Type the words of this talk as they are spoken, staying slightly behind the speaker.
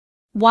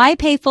Why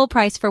pay full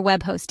price for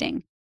web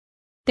hosting?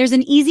 There's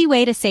an easy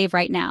way to save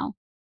right now.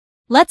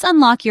 Let's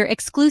unlock your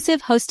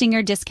exclusive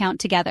Hostinger discount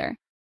together.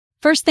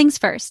 First things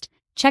first,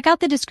 check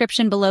out the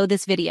description below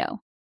this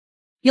video.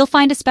 You'll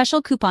find a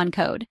special coupon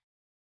code.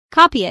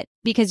 Copy it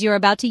because you're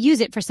about to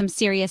use it for some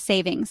serious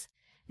savings.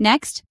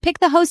 Next, pick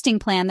the hosting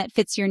plan that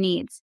fits your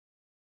needs.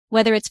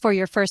 Whether it's for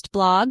your first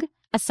blog,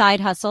 a side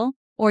hustle,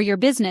 or your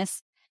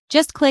business,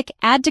 just click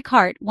Add to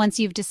Cart once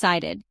you've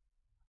decided.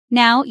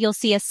 Now you'll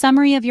see a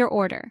summary of your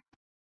order.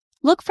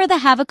 Look for the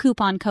Have a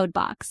Coupon code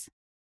box.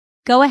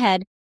 Go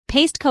ahead,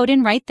 paste code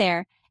in right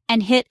there,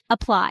 and hit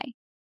Apply.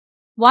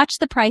 Watch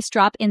the price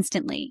drop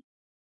instantly.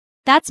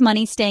 That's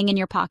money staying in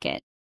your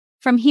pocket.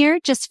 From here,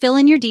 just fill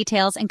in your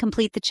details and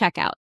complete the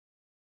checkout.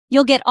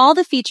 You'll get all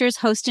the features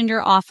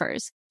Hostinger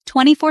offers,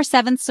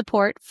 24/7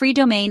 support, free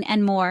domain,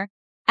 and more,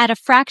 at a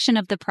fraction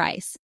of the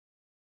price.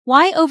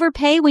 Why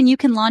overpay when you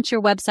can launch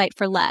your website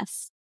for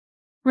less?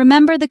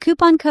 Remember, the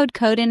coupon code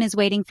CODEIN is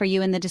waiting for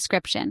you in the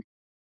description.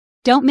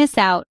 Don't miss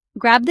out.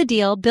 Grab the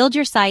deal, build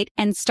your site,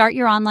 and start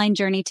your online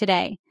journey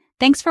today.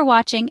 Thanks for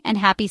watching and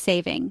happy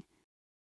saving.